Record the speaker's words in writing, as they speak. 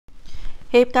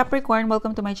Hey Capricorn,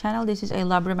 welcome to my channel. This is a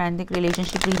love romantic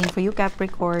relationship reading for you,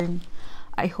 Capricorn.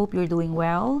 I hope you're doing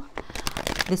well.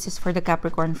 This is for the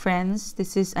Capricorn friends.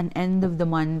 This is an end of the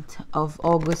month of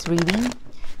August reading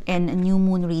and a new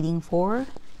moon reading for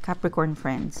Capricorn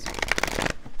friends.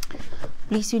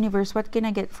 Please, universe, what can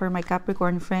I get for my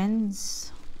Capricorn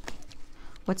friends?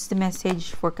 What's the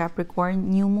message for Capricorn,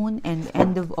 new moon, and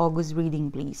end of August reading,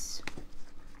 please?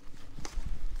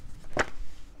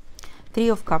 Three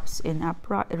of Cups in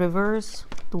reverse,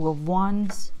 Two of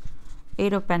Wands,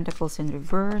 Eight of Pentacles in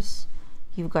reverse.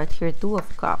 You've got here Two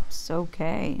of Cups.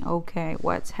 Okay,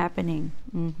 what's happening?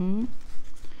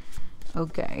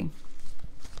 Okay.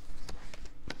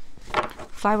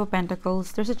 Five of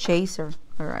Pentacles. There's a chaser.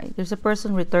 All right. There's a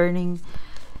person returning.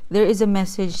 There is a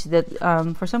message that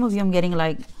for some of you, I'm getting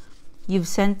like you've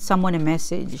sent someone a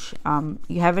message.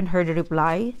 You haven't heard a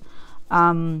reply.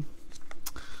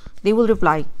 They will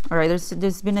reply. All right.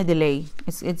 There's been a delay.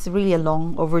 It's really a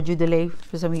long overdue delay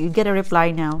for some of you. You get a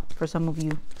reply now for some of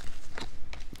you.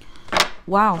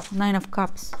 Wow, Nine of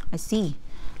Cups. I see.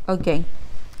 Okay.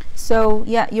 So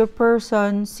yeah, your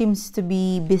person seems to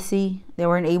be busy. They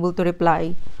weren't able to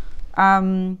reply.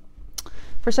 For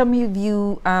some of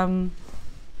you,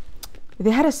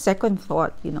 they had a second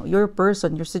thought. You know, your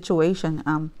person, your situation.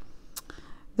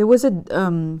 There was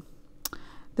a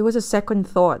second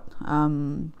thought.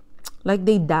 Like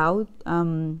they doubt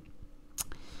something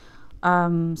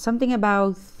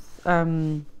about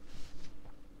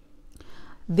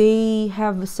they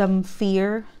have some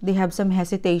fear, they have some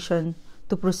hesitation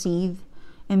to proceed,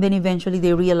 and then eventually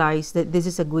they realize that this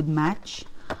is a good match,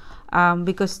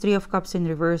 because Three of Cups in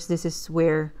reverse, this is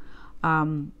where I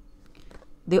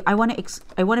want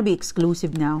to be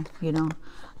exclusive now, you know.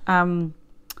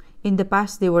 In the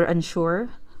past they were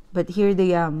unsure, but here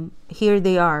they are.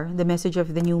 The message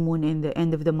of the new moon in the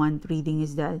end of the month reading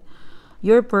is that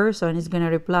your person is gonna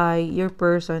reply. Your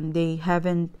person, they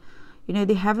haven't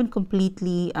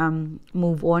completely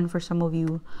moved on. For some of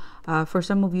you,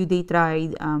 they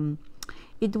tried.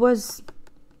 It was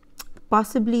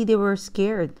possibly they were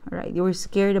scared. All right, they were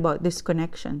scared about this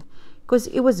connection because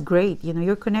it was great. You know,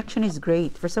 your connection is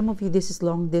great. For some of you, this is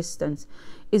long distance.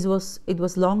 It was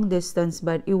long distance,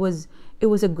 but it was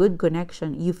a good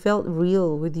connection. You felt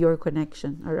real with your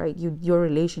connection. All right, your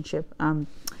relationship.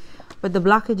 But the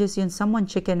blockages in someone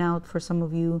chicken out. For some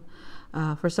of you,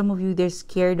 they're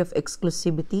scared of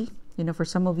exclusivity. You know, for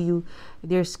some of you,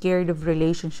 they're scared of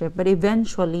relationship. But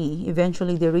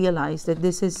eventually they realize that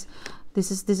this is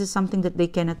something that they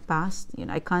cannot pass. You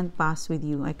know, I can't pass with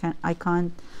you. I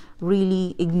can't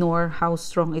really ignore how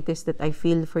strong it is that I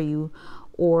feel for you,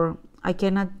 or I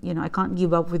cannot, I can't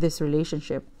give up with this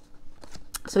relationship.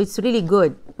 So it's really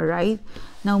good. All right.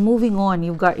 Now moving on,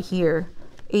 you've got here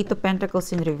Eight of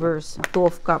Pentacles in reverse, Two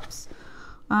of Cups.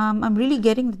 I'm really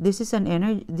getting this is an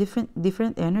energy,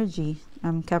 different energy,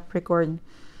 Capricorn.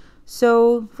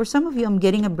 So for some of you, I'm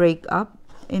getting a breakup,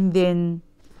 and then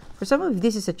for some of you,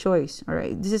 this is a choice. All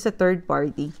right, this is a third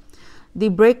party. They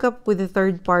break up with the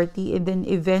third party, and then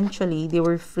eventually they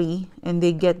were free and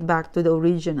they get back to the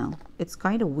original. It's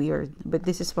kind of weird, but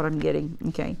this is what I'm getting.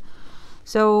 Okay,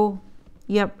 so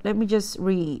yep, let me just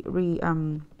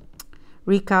recap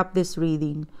this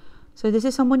reading. So this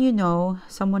is someone you know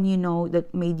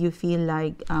that made you feel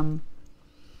like there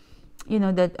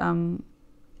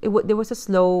was a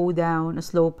slow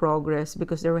progress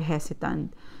because they were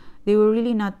hesitant. They were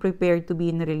really not prepared to be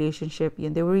in a relationship.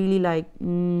 They were really like,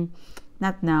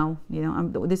 not now. You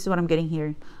know, this is what I'm getting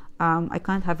here. I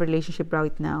can't have a relationship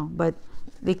right now, but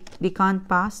they can't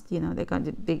pass. You know,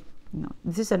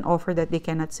 this is an offer that they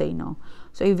cannot say no.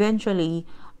 So eventually,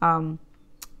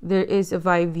 there is a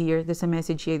vibe here. There's a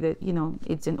message here that,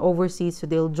 it's an overseas, so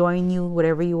they'll join you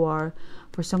wherever you are.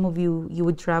 For some of you, you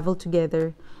would travel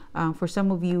together. For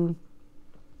some of you,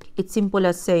 it's simple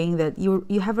as saying that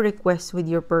you have a request with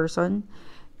your person,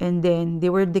 and then they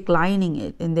were declining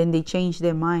it, and then they changed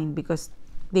their mind because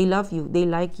they love you, they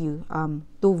like you.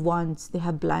 Two of Wands, they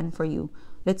have plan for you.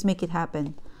 Let's make it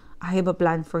happen. I have a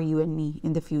plan for you and me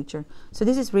in the future. So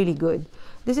this is really good.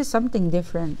 This is something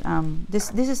different.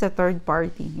 This is a third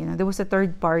party. You know, there was a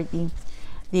third party.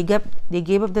 They gave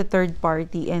up the third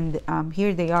party, and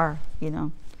here they are. You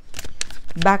know,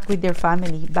 back with their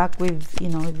family, back with the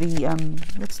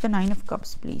what's the Nine of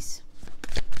Cups, please?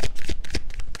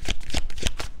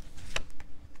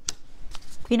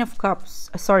 Queen of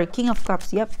Cups. Sorry, King of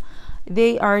Cups. Yep,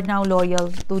 they are now loyal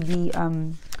to the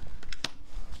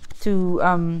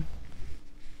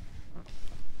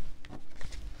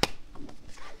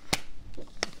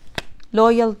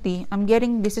loyalty. I'm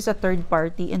getting this is a third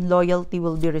party, and loyalty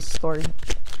will be restored.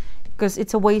 because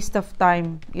it's a waste of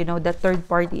time. You know, that third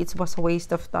party, it was a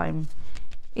waste of time.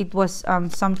 It was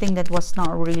something that was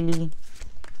not really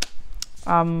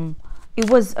it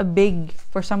was a big,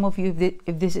 for some of you,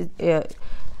 if this is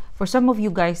for some of you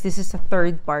guys, this is a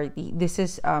third party. This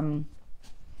is how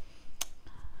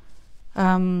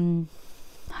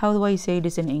do I say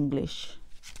this in English?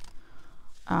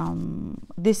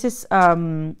 This is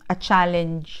a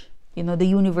challenge. You know, the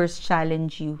universe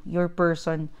challenge you, your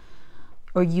person,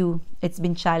 or you. It's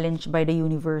been challenged by the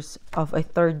universe of a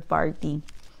third party.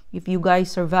 If you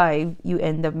guys survive, you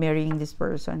end up marrying this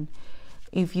person.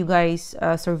 If you guys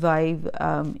survive,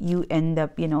 you end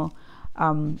up, you know,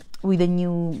 with a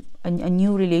new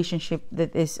relationship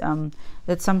that is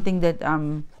that's something that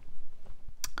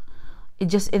it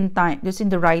just in time, just in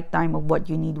the right time of what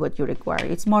you need, what you require.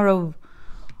 It's more of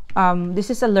this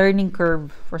is a learning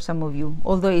curve for some of you,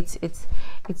 although it's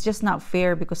just not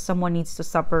fair because someone needs to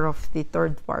suffer off the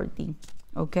third party.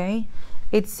 Okay,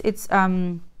 it's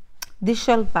this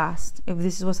shall pass. If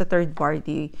this was a third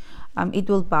party, it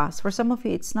will pass. For some of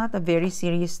you, it's not a very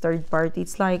serious third party.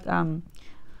 It's like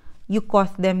you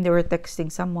caught them, they were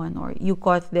texting someone, or you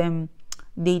caught them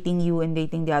dating you and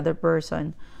dating the other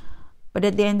person. But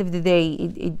at the end of the day,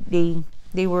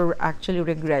 they were actually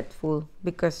regretful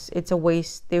because it's a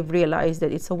waste. They've realized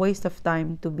that it's a waste of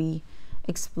time to be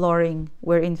exploring,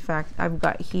 where in fact I've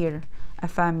got here a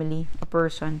family, a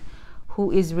person who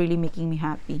is really making me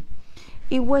happy.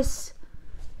 It was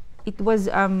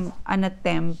an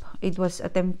attempt. It was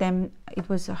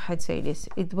I'd say this.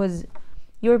 It was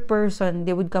your person.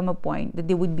 There would come a point that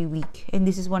they would be weak, and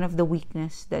this is one of the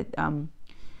weakness that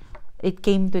it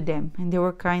came to them, and they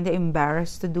were kind of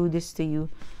embarrassed to do this to you,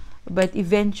 but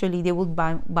eventually they will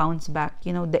bounce back.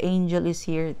 You know, the angel is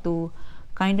here to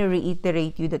kind of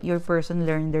reiterate you that your person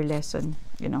learned their lesson.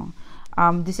 You know,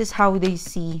 this is how they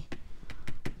see.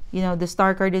 You know, the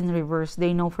star card in reverse,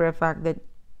 they know for a fact that,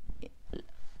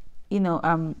 you know,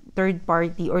 third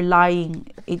party or lying,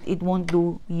 it won't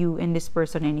do you and this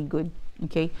person any good.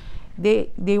 Okay,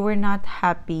 they were not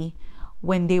happy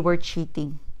when they were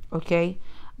cheating. Okay,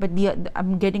 but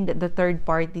I'm getting that the third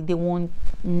party, they won't,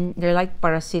 they're like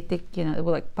parasitic, you know,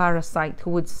 like parasite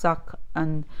who would suck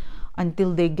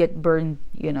until they get burned,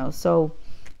 you know. So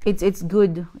it's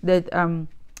good that a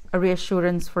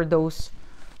reassurance for those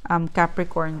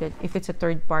Capricorn, that if it's a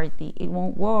third party, it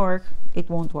won't work.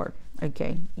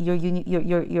 Okay,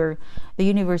 the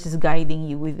universe is guiding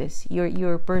you with this.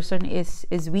 Your person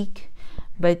is weak,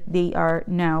 but they are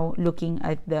now looking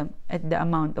at the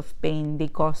amount of pain they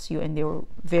caused you, and they were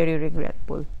very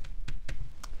regretful.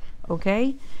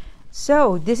 Okay,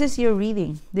 so this is your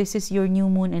reading. This is your new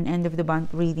moon and end of the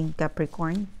month reading,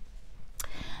 Capricorn.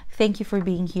 Thank you for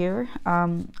being here.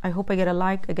 I hope I get a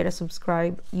like, I get a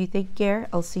subscribe. You take care.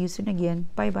 I'll see you soon again.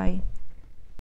 Bye bye.